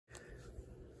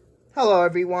Hello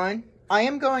everyone. I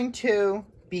am going to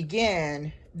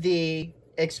begin the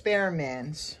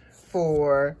experiments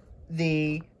for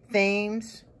the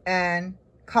Thames and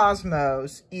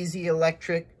Cosmos Easy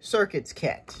Electric Circuits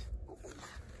Kit.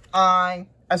 I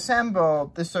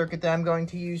assembled the circuit that I'm going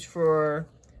to use for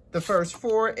the first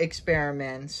 4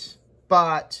 experiments,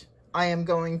 but I am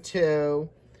going to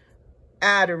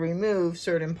add or remove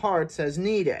certain parts as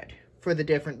needed for the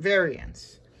different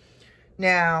variants.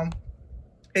 Now,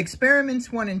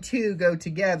 experiments 1 and 2 go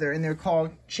together, and they're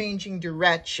called changing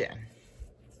direction.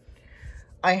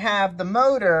 I have the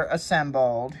motor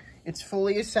assembled. It's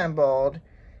fully assembled,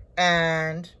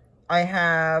 and I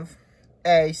have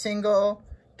a single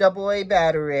AA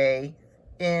battery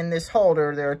in this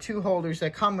holder. There are 2 holders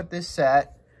that come with this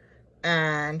set,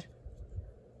 and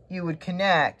you would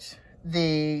connect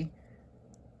the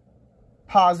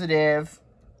positive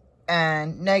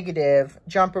and negative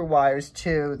jumper wires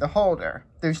to the holder.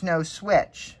 There's no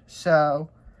switch. So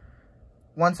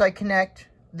once I connect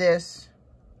this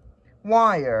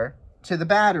wire to the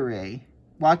battery,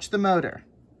 watch the motor.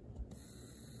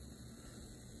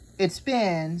 It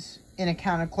spins in a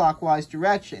counterclockwise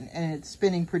direction, and it's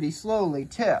spinning pretty slowly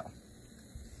too.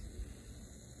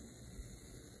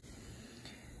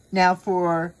 Now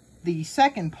for the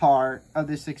second part of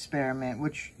this experiment,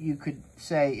 which you could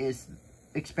say is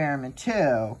experiment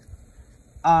 2,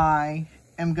 I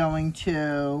am going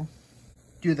to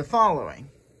do the following.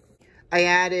 I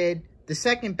added the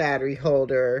second battery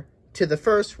holder to the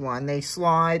first one. They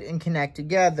slide and connect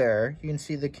together. You can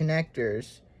see the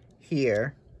connectors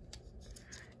here.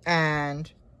 And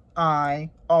I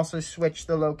also switched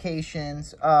the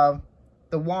locations of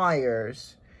the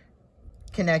wires,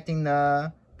 connecting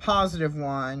the positive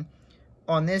one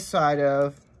on this side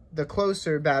of the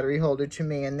closer battery holder to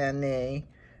me, and then the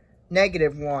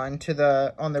negative one to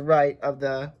the on the right of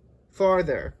the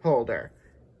farther holder.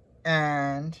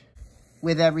 And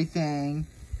with everything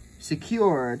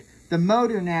secured, the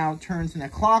motor now turns in a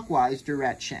clockwise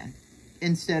direction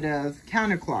instead of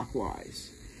counterclockwise.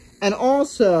 And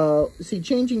also, see,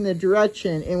 changing the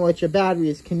direction in which a battery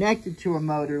is connected to a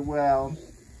motor will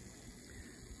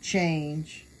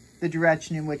change the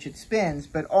direction in which it spins,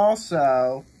 but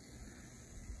also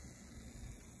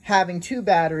having 2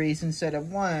 batteries instead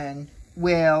of 1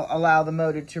 will allow the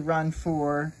motor to run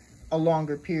for a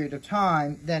longer period of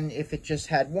time than if it just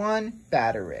had 1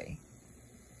 battery.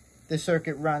 The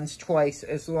circuit runs twice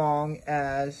as long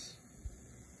as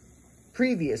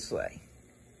previously.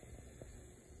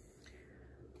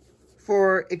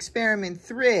 For experiment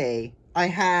 3, I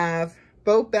have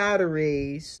both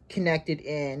batteries connected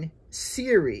in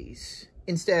series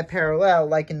instead of parallel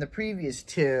like in the previous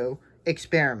 2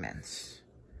 experiments.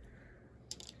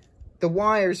 The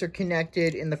wires are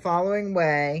connected in the following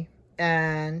way,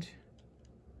 and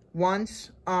once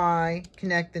I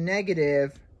connect the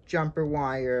negative jumper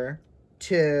wire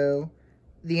to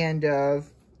the end of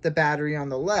the battery on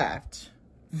the left,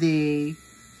 the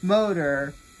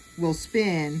motor will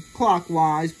spin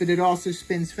clockwise, but it also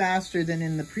spins faster than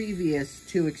in the previous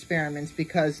 2 experiments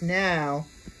because now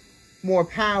more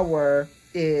power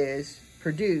is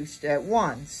produced at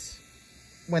once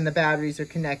when the batteries are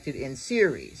connected in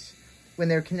series. When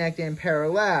they're connected in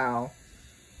parallel,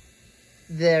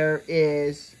 there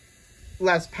is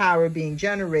less power being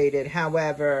generated.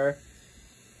 However,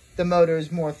 the motor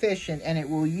is more efficient and it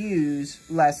will use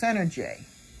less energy.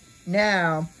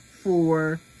 Now,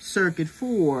 for circuit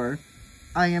 4,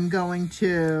 I am going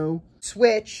to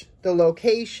switch the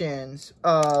locations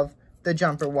of the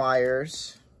jumper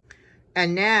wires.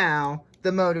 And now,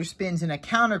 the motor spins in a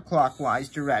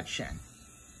counterclockwise direction.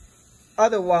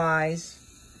 Otherwise,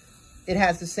 it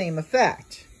has the same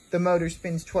effect. The motor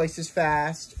spins twice as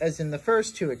fast as in the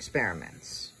first 2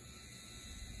 experiments.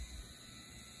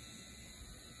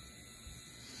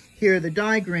 Here are the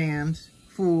diagrams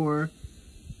for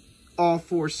all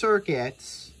 4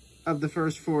 circuits of the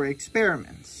first 4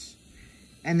 experiments.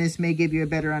 And this may give you a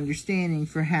better understanding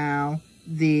for how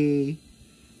the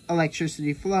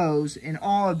electricity flows in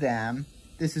all of them.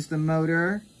 This is the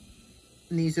motor,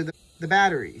 and these are the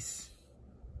batteries.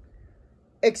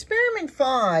 Experiment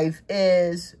 5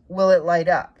 is, will it light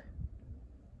up?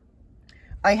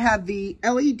 I have the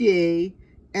LED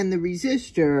and the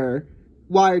resistor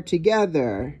wired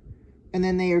together, and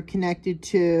then they are connected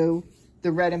to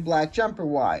the red and black jumper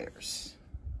wires.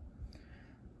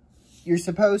 You're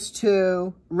supposed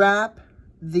to wrap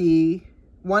the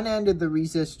one end of the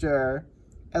resistor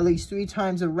at least 3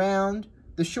 times around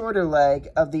the shorter leg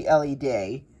of the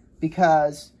LED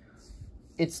because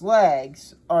its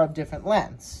legs are of different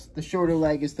lengths. The shorter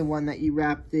leg is the one that you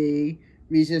wrap the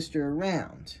resistor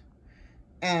around.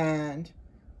 and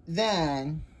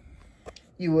then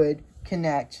you would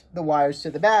connect the wires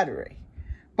to the battery.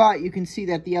 But you can see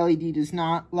that the LED does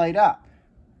not light up.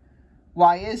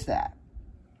 Why is that?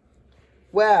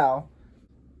 Well,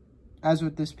 as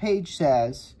what this page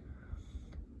says,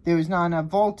 there is not enough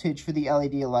voltage for the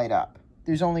LED to light up.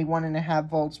 There's only 1.5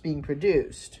 volts being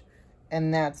produced,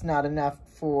 and that's not enough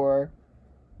for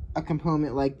a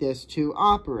component like this to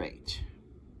operate.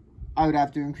 I would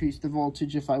have to increase the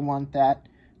voltage if I want that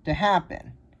to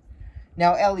happen.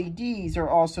 Now, LEDs are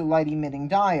also light-emitting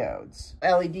diodes.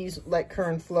 LEDs let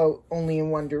current flow only in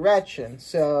one direction,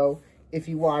 so if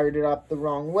you wired it up the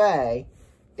wrong way,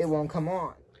 it won't come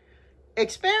on.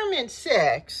 Experiment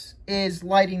 6 is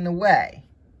lighting the way.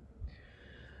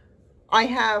 I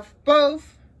have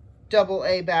both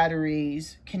AA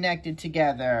batteries connected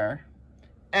together,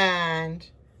 and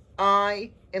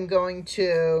I am going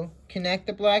to connect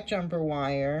the black jumper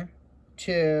wire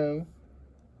to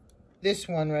this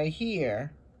one right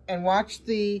here, and watch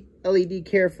the LED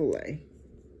carefully.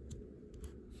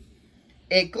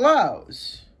 It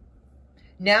glows.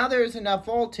 Now there's enough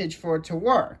voltage for it to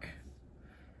work.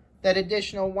 That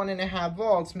additional 1.5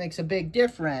 volts makes a big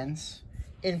difference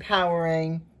in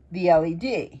powering the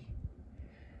LED.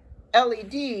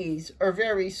 LEDs are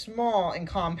very small and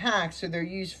compact, so they're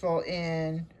useful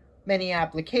in many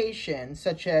applications,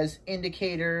 such as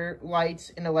indicator lights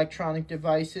in electronic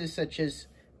devices, such as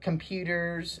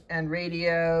computers and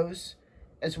radios,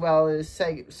 as well as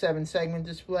 7-segment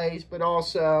displays, but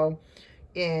also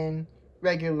in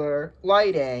regular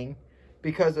lighting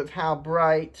because of how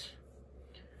bright,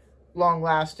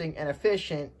 long-lasting, and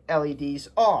efficient LEDs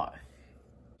are.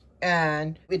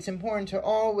 And it's important to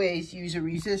always use a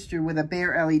resistor with a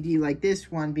bare LED like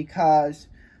this one, because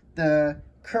the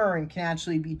current can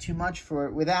actually be too much for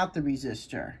it without the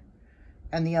resistor,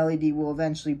 and the LED will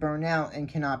eventually burn out and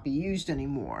cannot be used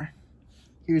anymore.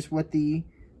 Here's what the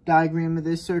diagram of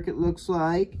this circuit looks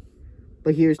like,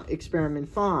 but here's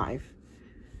experiment 5.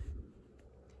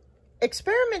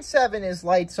 Experiment 7 is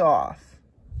lights off.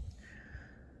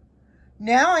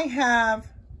 Now I have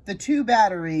the 2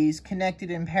 batteries connected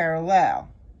in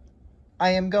parallel.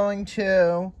 I am going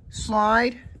to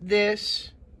slide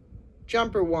this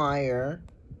jumper wire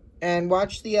and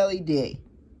watch the LED.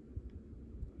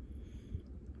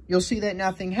 You'll see that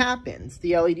nothing happens.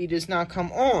 The LED does not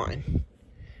come on.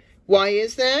 Why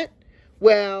is that?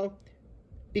 Well,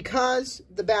 because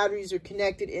the batteries are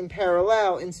connected in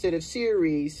parallel instead of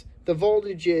series, the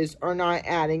voltages are not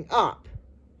adding up.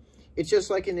 It's just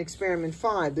like in experiment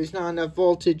 5. There's not enough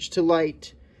voltage to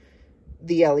light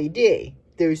the LED.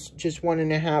 There's just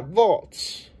 1.5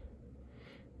 volts.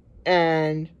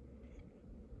 And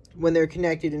when they're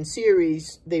connected in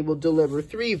series, they will deliver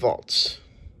 3 volts.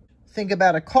 Think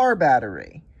about a car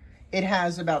battery. It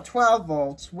has about 12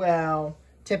 volts. Well,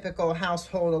 typical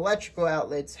household electrical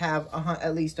outlets have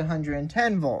at least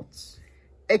 110 volts.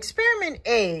 Experiment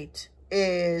 8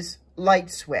 is light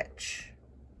switch.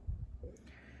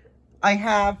 I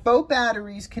have both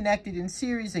batteries connected in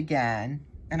series again,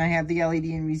 and I have the LED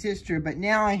and resistor, but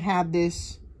now I have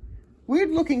this weird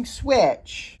looking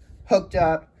switch hooked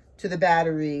up to the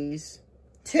batteries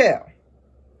too.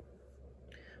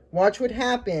 Watch what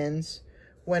happens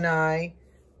when I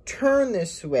turn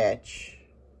this switch.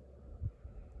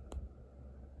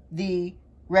 The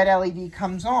red LED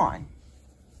comes on.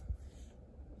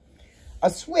 A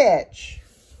switch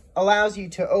allows you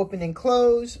to open and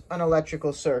close an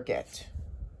electrical circuit.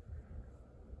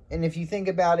 And if you think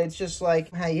about it, it's just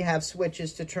like how you have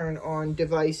switches to turn on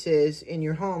devices in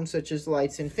your home, such as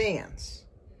lights and fans.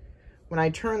 When I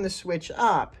turn the switch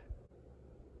up,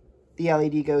 the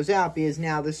LED goes out because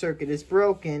now the circuit is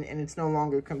broken and it's no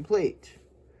longer complete.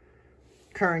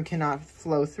 Current cannot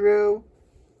flow through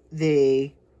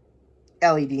the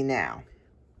LED now.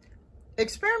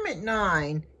 Experiment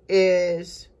 9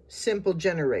 is simple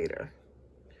generator.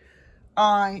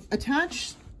 I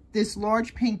attached this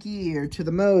large pink gear to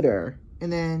the motor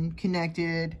and then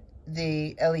connected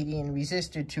the LED and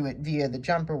resistor to it via the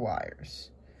jumper wires.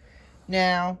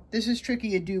 Now, this is tricky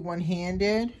to do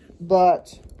one-handed,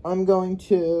 but I'm going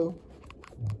to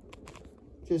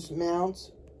just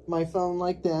mount my phone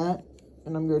like that,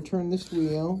 and I'm going to turn this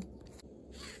wheel.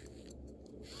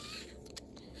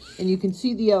 And you can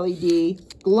see the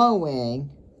LED glowing,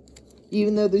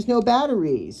 even though there's no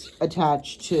batteries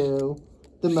attached to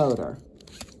the motor.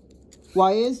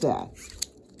 Why is that?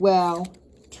 Well,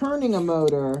 turning a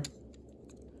motor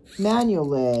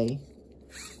manually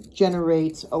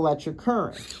generates electric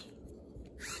current.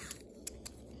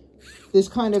 This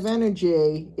kind of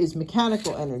energy is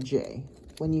mechanical energy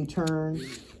when you turn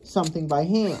something by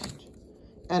hand.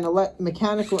 and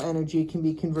mechanical energy can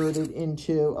be converted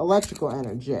into electrical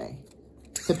energy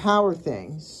to power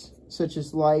things, such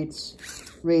as lights,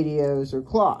 radios, or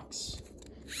clocks.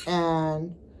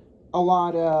 And a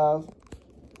lot of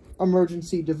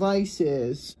emergency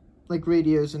devices, like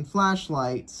radios and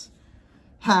flashlights,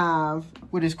 have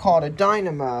what is called a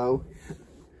dynamo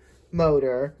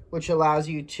motor, which allows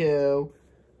you to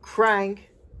crank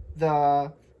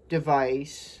the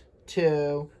device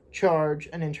to charge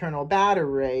an internal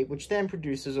battery, which then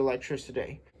produces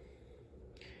electricity.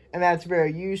 And that's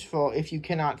very useful if you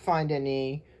cannot find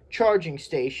any charging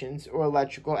stations or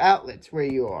electrical outlets where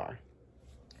you are.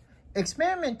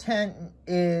 Experiment 10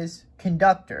 is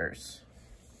conductors.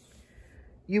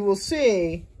 You will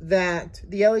see that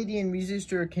the LED and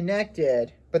resistor are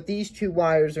connected, but these two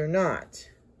wires are not.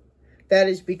 That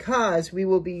is because we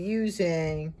will be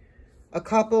using a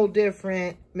couple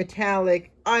different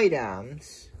metallic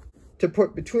items to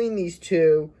put between these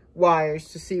two wires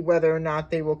to see whether or not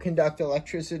they will conduct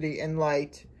electricity and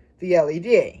light the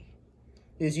LED.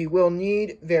 Because you will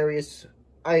need various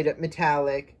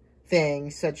metallic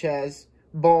things such as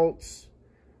bolts,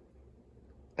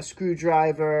 a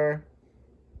screwdriver,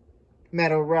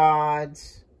 metal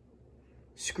rods,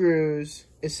 screws,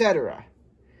 etc.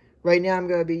 Right now I'm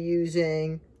going to be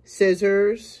using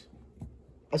scissors,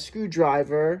 a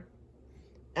screwdriver,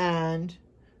 and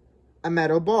a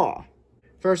metal ball.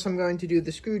 First I'm going to do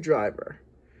the screwdriver.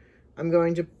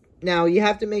 Now you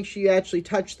have to make sure you actually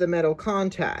touch the metal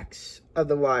contacts of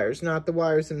the wires, not the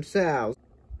wires themselves.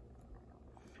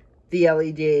 The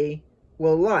LED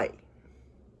will light,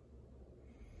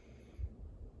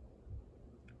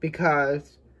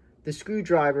 because the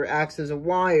screwdriver acts as a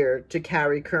wire to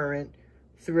carry current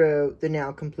through the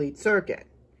now complete circuit.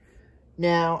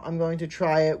 Now I'm going to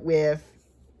try it with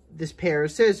this pair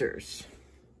of scissors.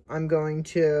 I'm going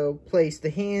to place the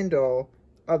handle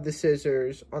of the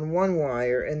scissors on one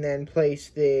wire and then place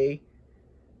the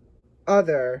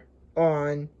other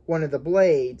on one of the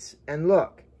blades, and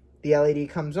look, the LED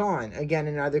comes on. Again,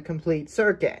 another complete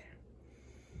circuit.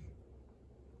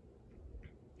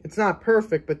 It's not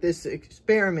perfect, but this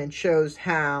experiment shows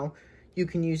how you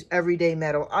can use everyday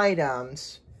metal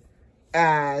items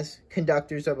as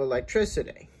conductors of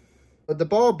electricity. But the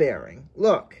ball bearing,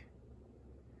 look,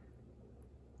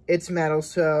 it's metal,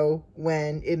 so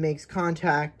when it makes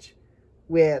contact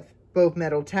with both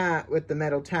with the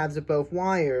metal tabs of both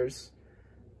wires,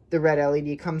 the red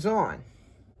LED comes on.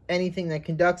 Anything that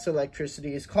conducts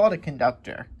electricity is called a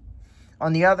conductor.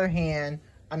 On the other hand,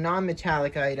 a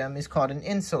non-metallic item is called an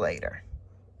insulator.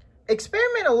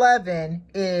 Experiment 11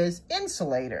 is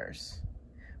insulators.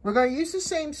 We're going to use the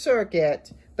same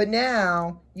circuit, but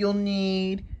now you'll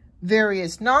need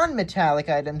various non-metallic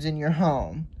items in your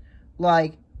home,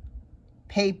 like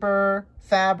paper,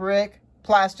 fabric,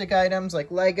 plastic items like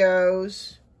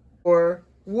Legos, or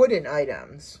wooden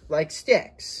items like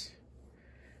sticks.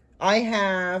 I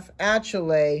have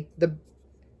actually the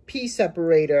P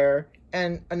separator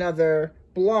and another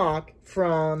block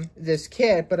from this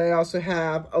kit, but I also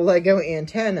have a Lego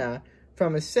antenna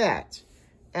from a set.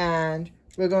 And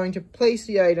we're going to place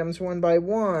the items one by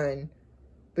one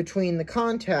between the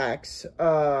contacts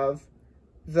of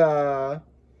the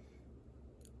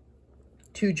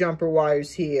two jumper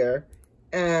wires here,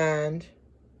 and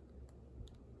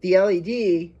the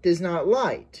LED does not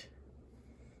light.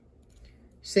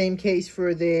 Same case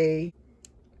for the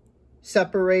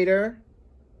separator,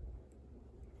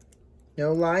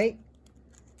 no light,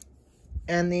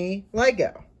 and the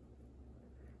Lego,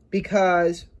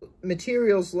 because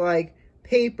materials like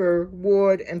paper,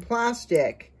 wood, and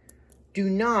plastic do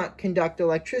not conduct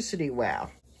electricity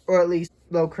well, or at least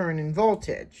low current and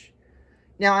voltage.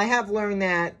 Now, I have learned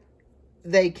that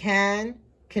they can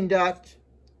conduct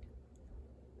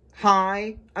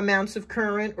high amounts of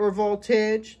current or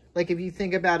voltage. Like if you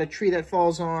think about a tree that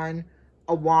falls on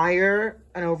a wire,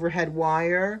 an overhead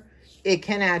wire, it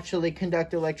can actually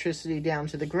conduct electricity down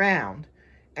to the ground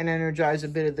and energize a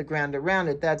bit of the ground around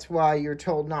it. That's why you're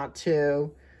told not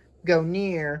to go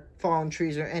near fallen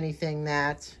trees or anything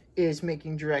that is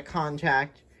making direct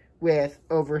contact with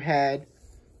overhead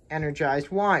energized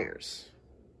wires.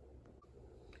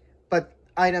 But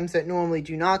items that normally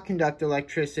do not conduct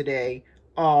electricity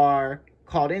are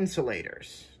called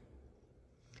insulators.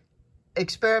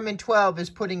 Experiment 12 is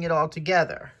putting it all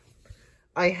together.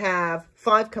 I have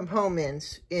 5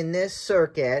 components in this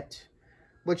circuit,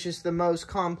 which is the most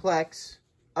complex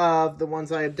of the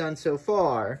ones I have done so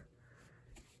far.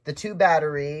 The 2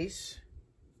 batteries,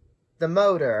 the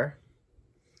motor,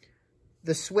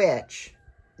 the switch,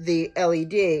 the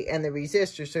LED, and the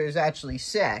resistor, so there's actually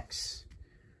 6.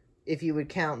 if you would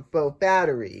count both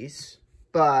batteries,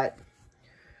 but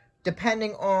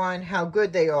depending on how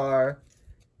good they are,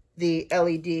 the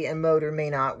LED and motor may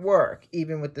not work,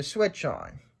 even with the switch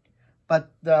on.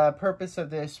 But the purpose of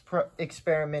this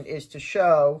experiment is to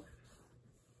show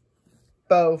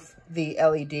both the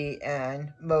LED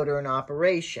and motor in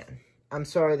operation. I'm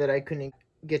sorry that I couldn't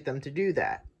get them to do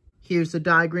that. Here's the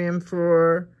diagram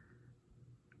for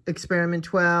experiment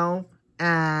 12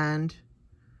 and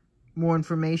more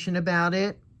information about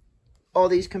it. All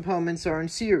these components are in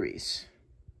series.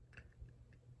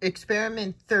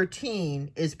 Experiment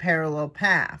 13 is parallel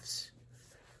paths.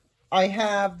 I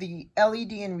have the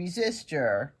LED and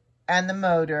resistor and the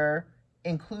motor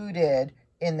included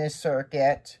in this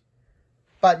circuit,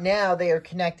 but now they are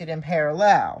connected in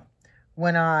parallel.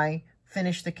 When I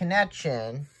finish the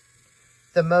connection,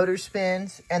 the motor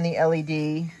spins and the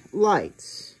LED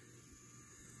lights.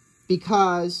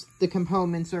 Because the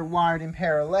components are wired in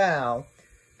parallel,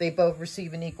 they both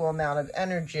receive an equal amount of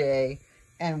energy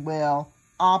and will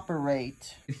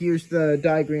operate. Here's the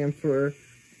diagram for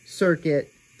circuit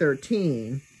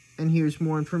 13, and here's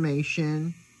more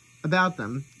information about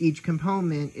them. Each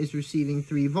component is receiving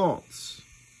 3 volts.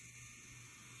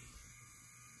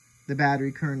 The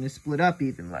battery current is split up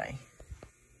evenly.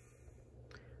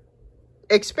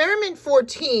 Experiment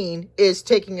 14 is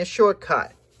taking a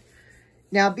shortcut.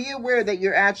 Now be aware that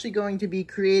you're actually going to be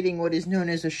creating what is known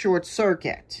as a short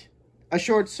circuit. A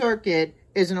short circuit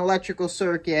is an electrical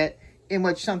circuit in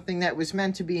which something that was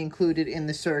meant to be included in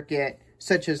the circuit,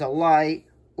 such as a light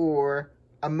or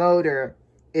a motor,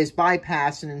 is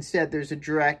bypassed, and instead there's a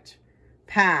direct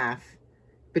path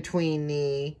between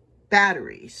the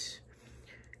batteries.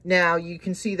 Now you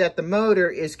can see that the motor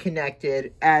is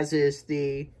connected, as is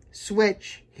the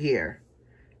switch here.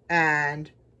 And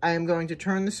I am going to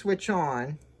turn the switch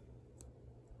on.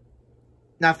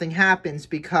 Nothing happens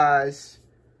because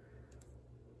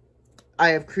I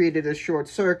have created a short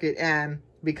circuit, and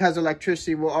because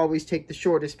electricity will always take the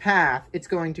shortest path, it's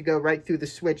going to go right through the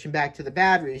switch and back to the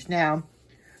batteries. Now,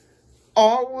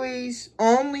 always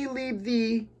only leave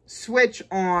the switch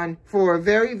on for a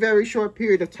very, very short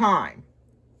period of time,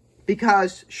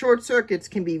 because short circuits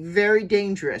can be very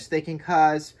dangerous. They can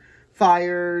cause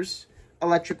fires,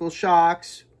 electrical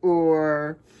shocks,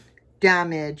 or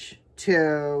damage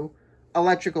to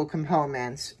electrical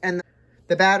components. And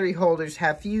the battery holders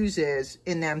have fuses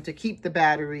in them to keep the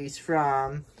batteries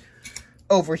from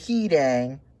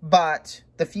overheating, but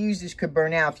the fuses could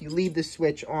burn out if you leave the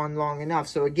switch on long enough.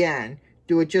 So again,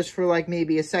 do it just for like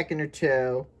maybe a second or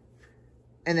two,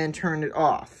 and then turn it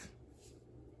off.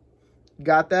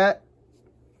 Got that?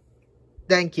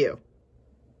 Thank you.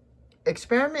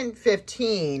 Experiment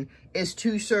 15 is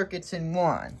 2 circuits in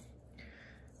one.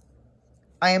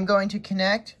 I am going to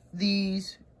connect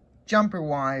these jumper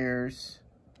wires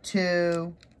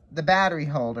to the battery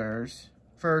holders.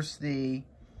 First the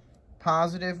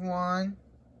positive one,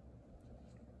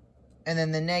 and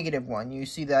then the negative one. You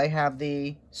see that I have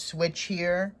the switch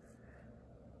here.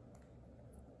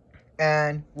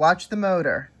 And watch the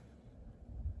motor.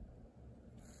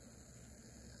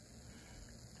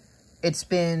 It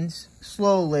spins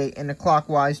slowly in a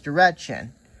clockwise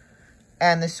direction.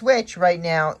 And the switch right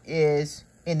now is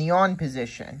in the on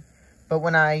position. But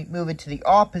when I move it to the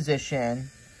off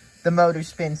position, the motor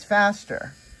spins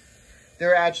faster. There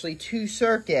are actually 2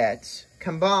 circuits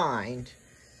combined,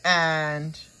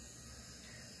 and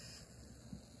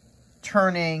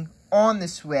turning on the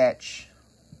switch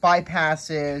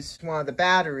bypasses one of the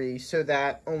batteries so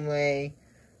that only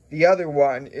the other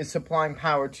one is supplying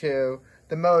power to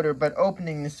the motor, but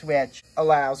opening the switch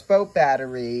allows both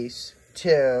batteries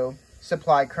to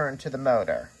supply current to the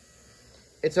motor.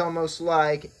 It's almost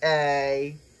like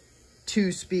a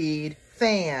 2-speed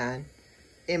fan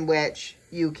in which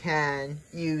you can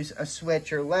use a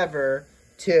switch or lever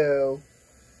to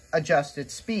adjust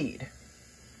its speed.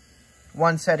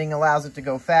 One setting allows it to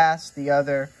go fast, the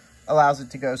other allows it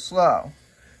to go slow.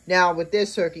 Now with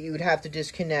this circuit you would have to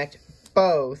disconnect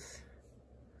both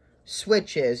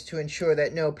switches to ensure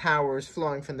that no power is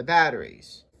flowing from the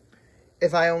batteries.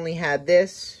 If I only had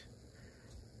this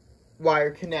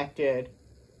wire connected,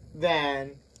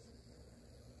 then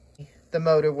the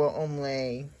motor will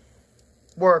only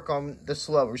work on the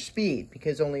slower speed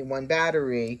because only one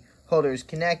battery holder is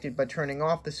connected, but turning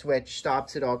off the switch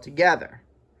stops it altogether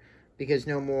because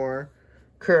no more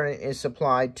current is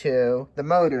supplied to the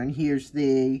motor. And here's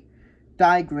the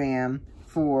diagram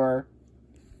for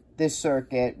this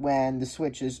circuit when the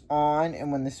switch is on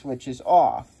and when the switch is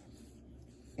off.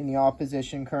 In the off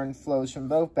position, current flows from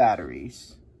both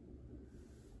batteries.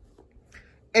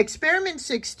 Experiment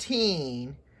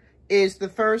 16 is the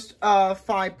first of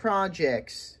 5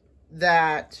 projects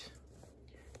that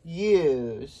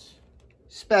use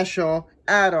special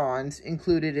add-ons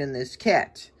included in this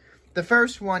kit. The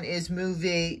first one is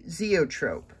movie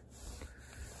Zoetrope.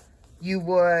 You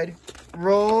would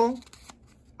roll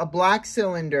a black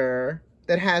cylinder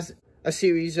that has a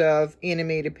series of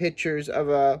animated pictures of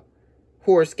a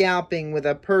horse galloping with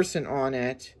a person on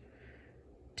it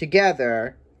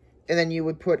together, and then you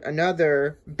would put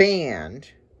another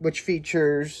band which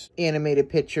features animated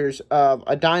pictures of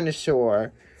a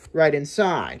dinosaur right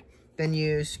inside. Then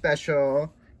use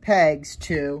special pegs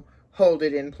to hold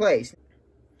it in place.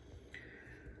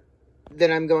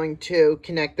 Then I'm going to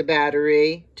connect the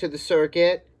battery to the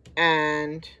circuit,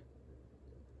 and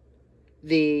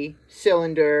the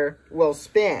cylinder will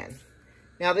spin.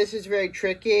 Now this is very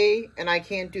tricky, and I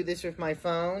can't do this with my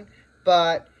phone,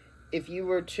 but if you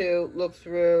were to look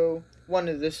through one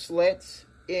of the slits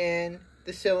in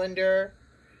the cylinder,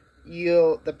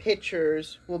 the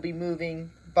pictures will be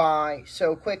moving by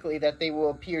so quickly that they will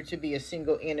appear to be a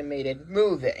single animated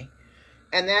movie.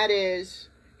 And that is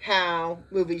how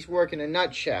movies work in a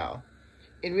nutshell.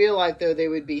 In real life, though, there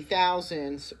would be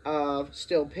thousands of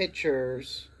still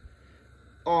pictures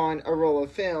on a roll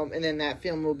of film, and then that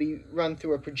film will be run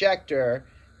through a projector,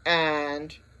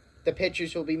 and the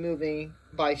pictures will be moving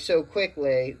by so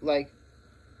quickly, like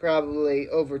probably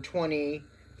over 20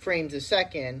 frames a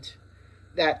second,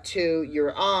 that to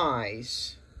your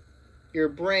eyes, your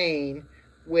brain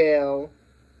will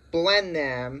blend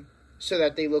them so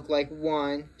that they look like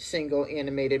one single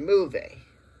animated movie.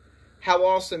 How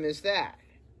awesome is that?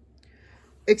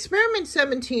 Experiment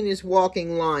 17 is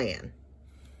Walking Lion.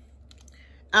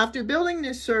 After building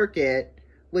this circuit,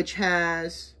 which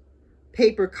has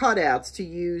paper cutouts to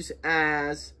use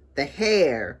as the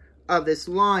hair of this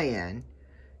lion,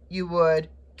 you would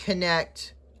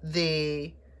connect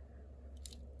the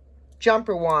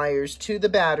jumper wires to the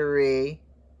battery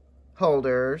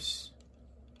holders,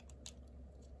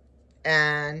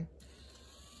 and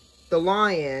the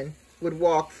lion would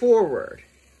walk forward.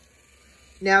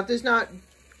 Now, it does not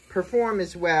perform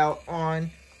as well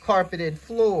on carpeted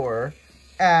floor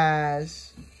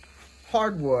as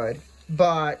hardwood,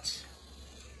 but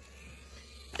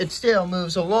it still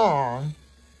moves along.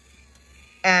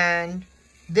 And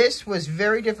this was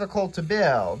very difficult to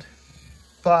build,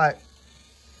 but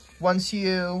once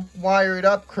you wire it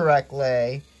up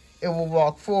correctly, it will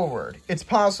walk forward. It's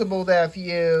possible that if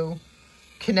you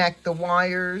connect the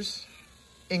wires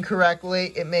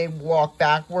incorrectly, it may walk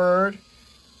backward,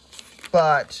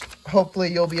 but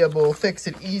hopefully you'll be able to fix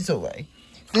it easily.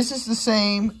 This is the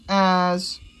same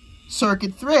as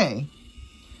Circuit 3.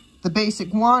 The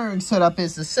basic wiring setup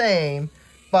is the same,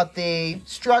 but the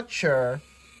structure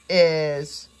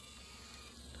is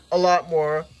a lot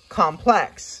more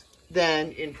complex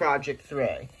than in Project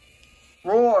 3.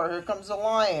 Roar, here comes a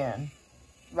lion,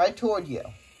 right toward you.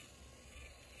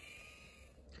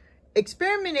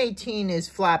 Experiment 18 is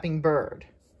Flapping Bird.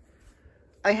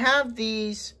 I have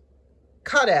these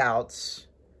cutouts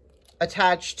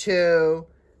attached to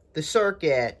the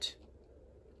circuit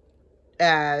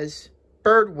as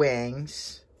bird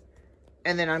wings,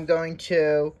 and then I'm going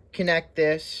to connect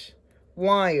this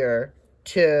wire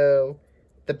to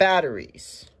the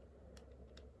batteries.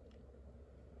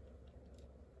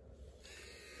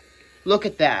 Look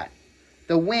at that.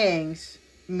 The wings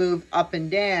move up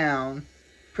and down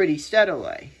pretty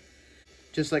steadily,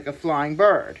 just like a flying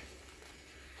bird.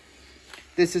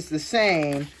 This is the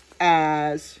same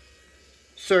as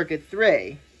Circuit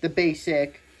 3, the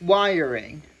basic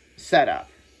wiring setup.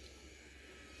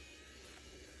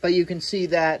 But you can see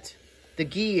that the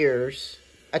gears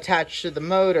attached to the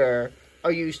motor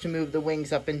are used to move the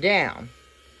wings up and down.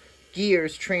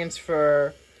 Gears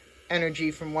transfer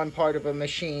energy from one part of a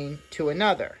machine to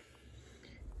another.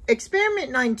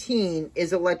 Experiment 19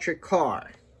 is Electric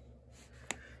Car.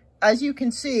 As you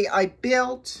can see, I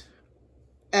built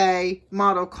a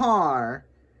model car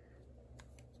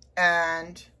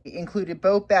and included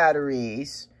both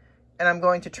batteries, and I'm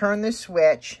going to turn this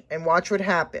switch and watch what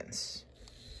happens.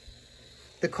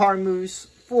 The car moves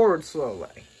forward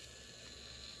slowly.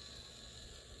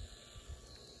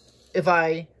 If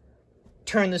I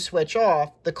turn the switch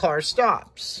off, the car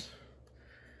stops.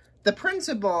 The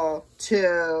principle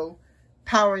to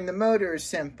powering the motor is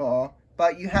simple,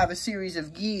 but you have a series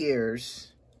of gears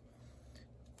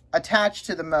attached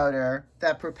to the motor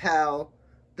that propel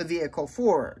the vehicle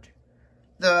forward.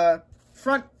 The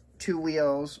front two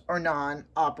wheels are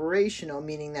non-operational,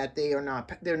 meaning that they're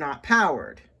not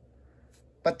powered.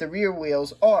 But the rear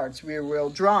wheels are. It's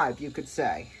rear-wheel drive, you could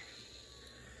say.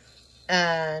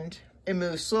 And it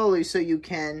moves slowly so you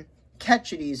can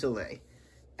catch it easily.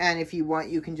 And if you want,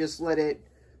 you can just let it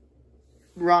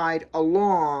ride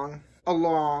along a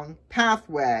long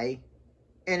pathway,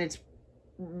 and it's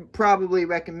probably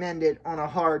recommended on a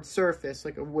hard surface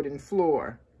like a wooden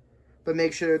floor. But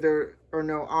make sure there are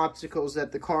no obstacles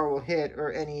that the car will hit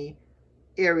or any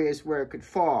areas where it could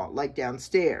fall, like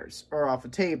downstairs or off a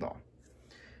table.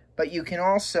 But you can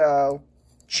also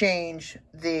change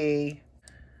the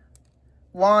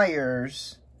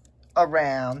wires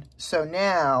around, so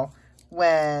now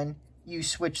when you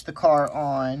switch the car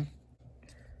on,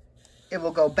 it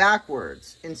will go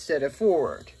backwards instead of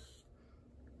forward.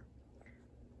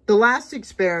 The last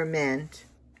experiment,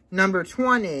 number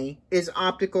 20, is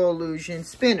optical illusion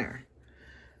spinner.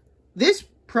 This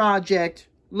project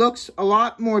looks a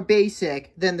lot more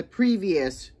basic than the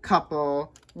previous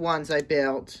couple ones I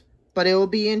built, but it will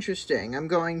be interesting. I'm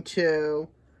going to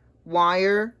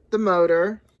wire the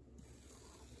motor,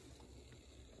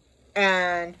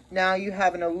 and now you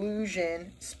have an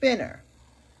illusion spinner.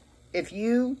 If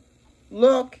you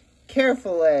look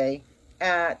carefully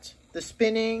at the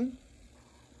spinning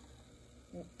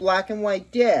black and white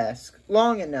disc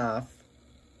long enough,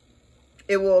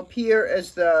 it will appear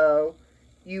as though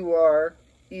you are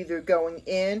either going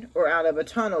in or out of a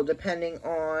tunnel, depending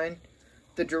on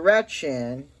the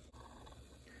direction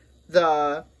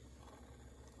the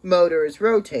motor is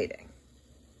rotating.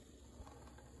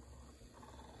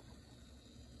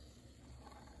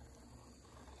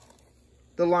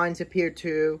 The lines appear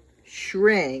to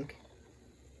shrink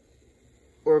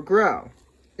or grow.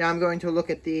 Now I'm going to look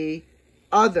at the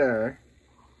other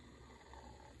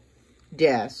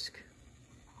disc.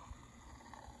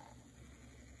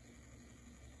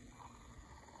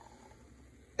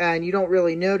 And you don't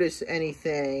really notice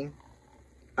anything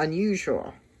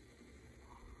unusual.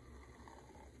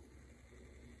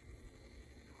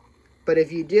 But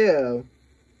if you do,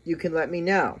 you can let me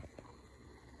know.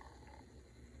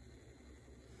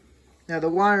 Now the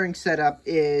wiring setup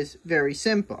is very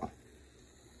simple.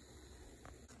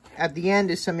 At the end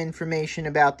is some information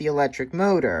about the electric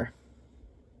motor.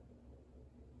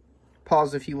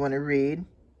 Pause if you want to read.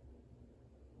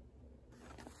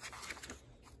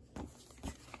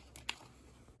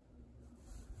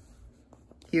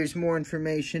 Here's more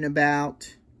information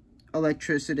about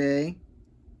electricity.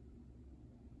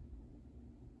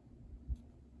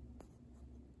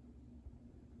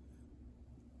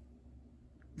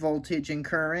 Voltage and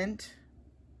current.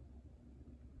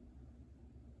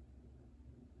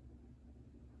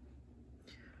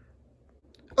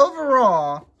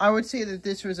 Overall, I would say that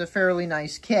this was a fairly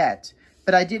nice kit,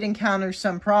 but I did encounter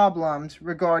some problems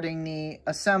regarding the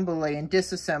assembly and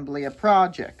disassembly of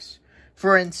projects.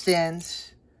 For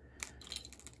instance,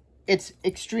 it's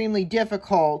extremely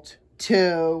difficult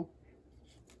to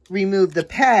remove the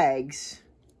pegs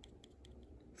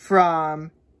from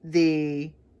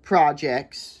the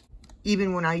projects.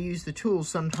 Even when I use the tool,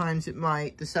 sometimes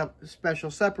the special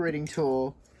separating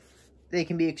tool, they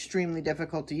can be extremely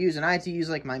difficult to use. And I had to use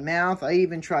like my mouth. I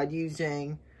even tried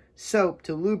using soap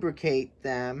to lubricate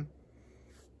them.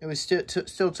 It was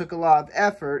still took a lot of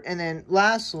effort. And then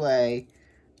lastly,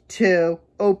 to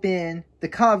open the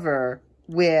cover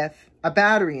with a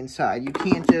battery inside. You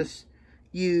can't just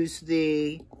use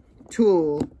the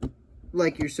tool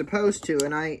like you're supposed to.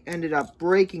 And I ended up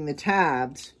breaking the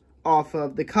tabs off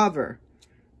of the cover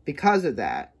because of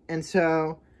that. And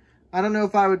so I don't know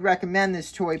if I would recommend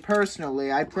this toy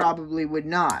personally. I probably would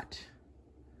not,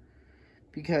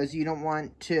 because you don't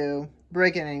want to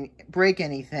break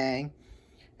anything,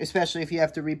 especially if you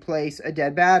have to replace a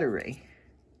dead battery.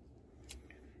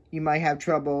 You might have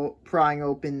trouble prying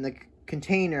open the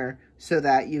container so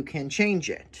that you can change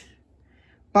it.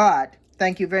 But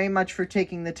thank you very much for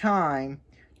taking the time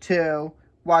to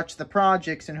watch the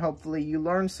projects, and hopefully you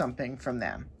learn something from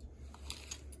them.